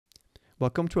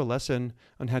Welcome to a lesson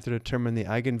on how to determine the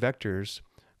eigenvectors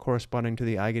corresponding to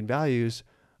the eigenvalues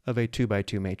of a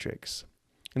 2x2 matrix.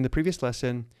 In the previous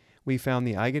lesson, we found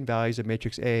the eigenvalues of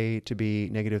matrix A to be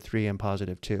 -3 and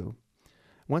 +2.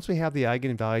 Once we have the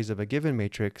eigenvalues of a given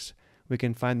matrix, we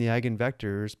can find the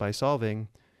eigenvectors by solving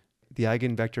the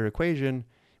Eigenvector equation,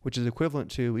 which is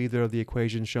equivalent to either of the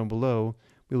equations shown below.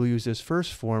 We will use this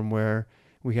first form where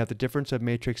we have the difference of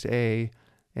matrix A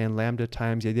and lambda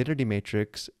times the identity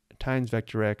matrix times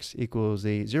vector x equals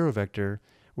the 0 vector,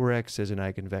 where x is an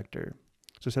eigenvector.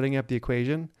 So setting up the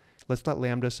equation, let's let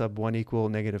lambda sub 1 equal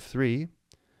 -3.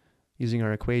 Using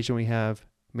our equation, we have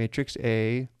matrix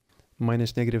A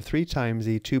minus -3 times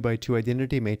the 2x2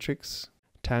 identity matrix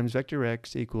times vector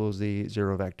x equals the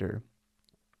 0 vector.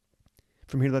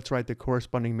 From here, let's write the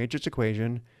corresponding matrix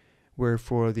equation, where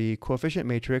for the coefficient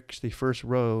matrix, the first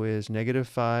row is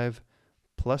 -5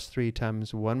 plus 3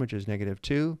 times 1, which is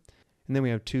 -2. And then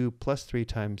we have 2 plus 3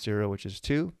 times 0, which is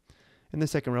 2. In the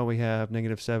second row, we have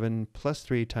 -7 plus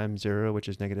 3 times 0, which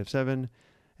is -7.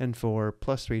 And 4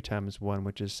 plus 3 times 1,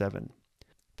 which is 7.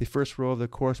 The first row of the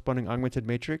corresponding augmented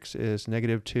matrix is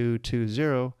 -2, 2,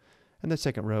 0. And the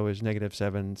second row is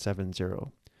 -7, 7,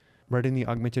 0. Writing the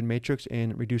augmented matrix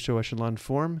in reduced-row echelon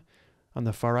form, on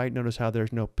the far right, notice how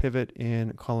there's no pivot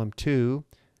in column 2,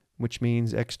 which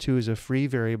means x2 is a free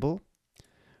variable.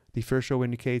 The first row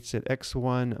indicates that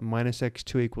x1 minus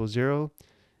x2 equals 0,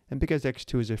 and because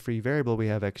x2 is a free variable, we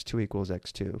have x2 equals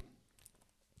x2.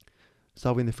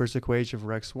 Solving the first equation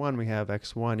for x1, we have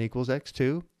x1 equals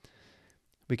x2.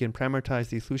 We can parameterize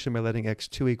the solution by letting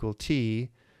x2 equal t.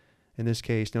 In this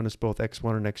case, notice both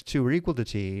x1 and x2 are equal to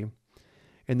t,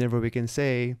 and therefore we can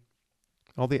say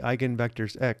all the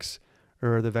eigenvectors x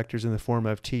are the vectors in the form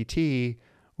of tt,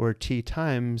 or t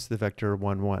times the vector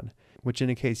 1, 1, which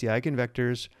indicates the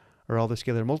eigenvectors are all the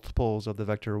scalar multiples of the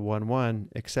vector 1, 1,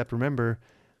 except remember,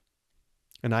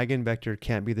 an eigenvector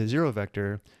can't be the 0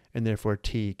 vector, and therefore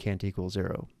t can't equal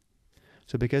 0.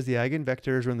 So because the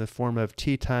eigenvectors are in the form of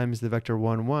t times the vector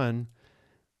 1, 1,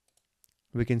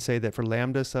 we can say that for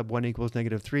lambda sub 1 equals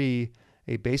 -3,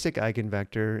 a basic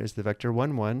eigenvector is the vector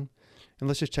 1, 1, and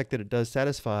let's just check that it does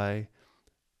satisfy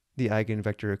the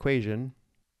eigenvector equation.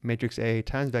 Matrix A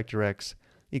times vector x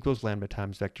equals lambda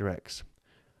times vector x.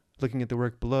 Looking at the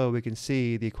work below, we can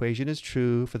see the equation is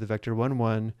true for the vector 1,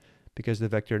 1 because the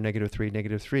vector -3,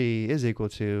 -3 is equal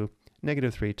to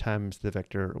 -3 times the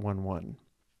vector 1, 1.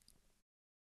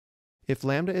 If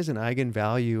lambda is an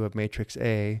eigenvalue of matrix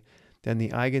A, then the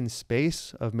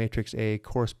eigenspace of matrix A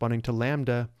corresponding to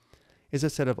lambda is a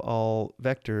set of all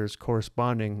vectors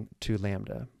corresponding to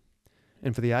lambda.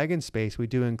 And for the eigenspace, we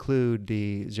do include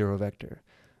the 0 vector.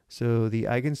 So the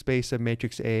eigenspace of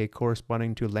matrix A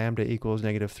corresponding to lambda equals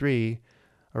 -3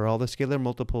 are all the scalar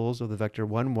multiples of the vector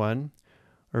 1, 1,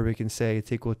 or we can say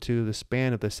it's equal to the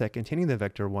span of the set containing the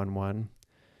vector 1, 1.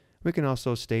 We can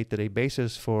also state that a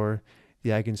basis for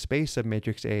the eigenspace of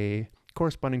matrix A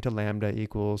corresponding to lambda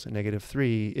equals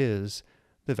 -3 is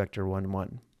the vector 1,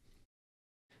 1.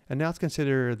 And now let's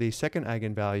consider the second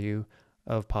eigenvalue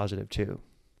of +2.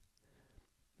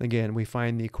 Again, we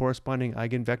find the corresponding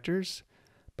eigenvectors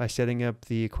by setting up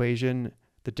the equation,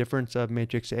 the difference of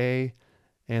matrix A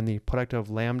and the product of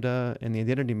lambda and the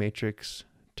identity matrix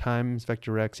times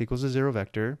vector x equals a 0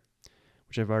 vector,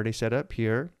 which I've already set up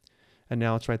here. And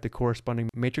now let's write the corresponding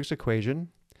matrix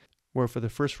equation, where for the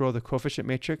first row of the coefficient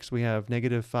matrix, we have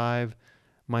 -5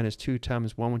 minus 2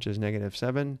 times 1, which is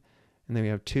 -7. And then we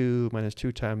have 2 minus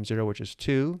 2 times 0, which is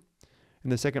 2. In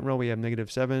the second row, we have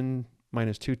 -7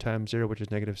 minus 2 times 0, which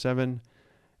is -7.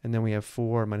 And then we have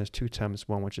 4 minus 2 times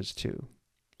 1, which is 2.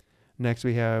 Next,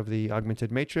 we have the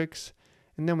augmented matrix,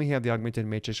 and then we have the augmented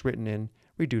matrix written in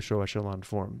reduced-row echelon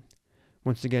form.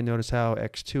 Once again, notice how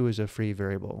x2 is a free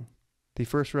variable. The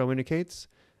first row indicates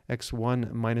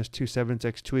x1 minus 2/7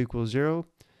 x2 equals 0.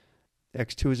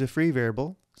 x2 is a free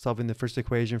variable. Solving the first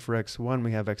equation for x1,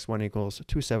 we have x1 equals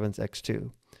 2/7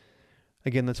 x2.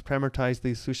 Again, let's parameterize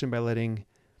the solution by letting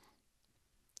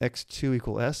x2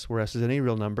 equal s, where s is any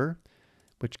real number,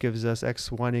 which gives us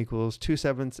x1 equals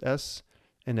 2/7 s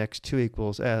and x2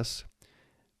 equals s,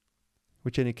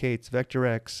 which indicates vector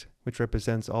x, which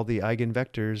represents all the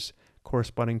eigenvectors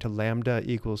corresponding to lambda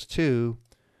equals 2,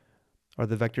 are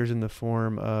the vectors in the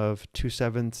form of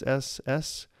 2/7 s,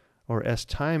 s, or s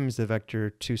times the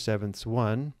vector 2/7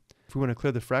 1. If we want to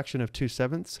clear the fraction of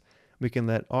 2/7, we can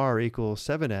let r equal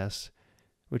 7s,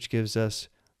 which gives us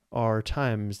r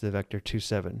times the vector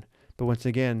 2/7. But once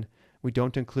again, we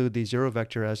don't include the 0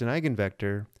 vector as an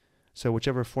eigenvector, so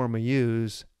whichever form we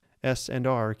use, s and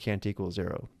r can't equal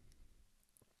 0.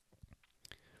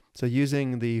 So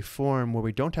using the form where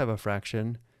we don't have a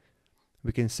fraction,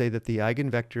 we can say that the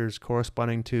eigenvectors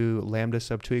corresponding to lambda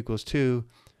sub 2 equals 2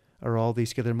 are all the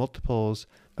scalar multiples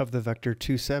of the vector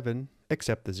 2, 7,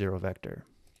 except the 0 vector.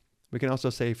 We can also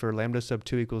say for lambda sub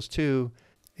 2 equals 2,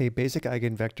 a basic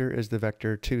eigenvector is the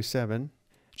vector 2, 7.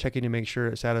 Checking to make sure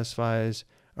it satisfies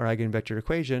our eigenvector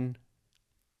equation,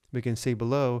 we can see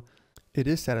below it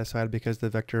is satisfied because the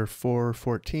vector 4,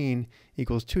 14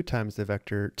 equals 2 times the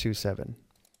vector 2, 7.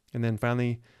 And then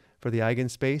finally, for the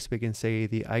eigenspace, we can say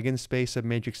the eigenspace of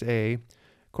matrix A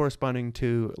corresponding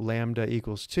to lambda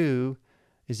equals 2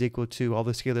 is equal to all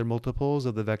the scalar multiples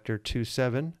of the vector 2,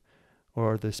 7,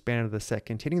 or the span of the set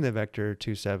containing the vector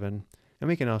 2, 7. And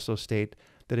we can also state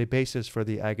that a basis for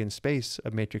the eigenspace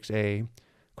of matrix A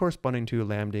corresponding to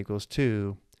lambda equals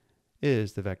 2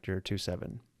 is the vector 2,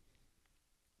 7.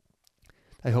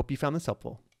 I hope you found this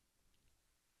helpful.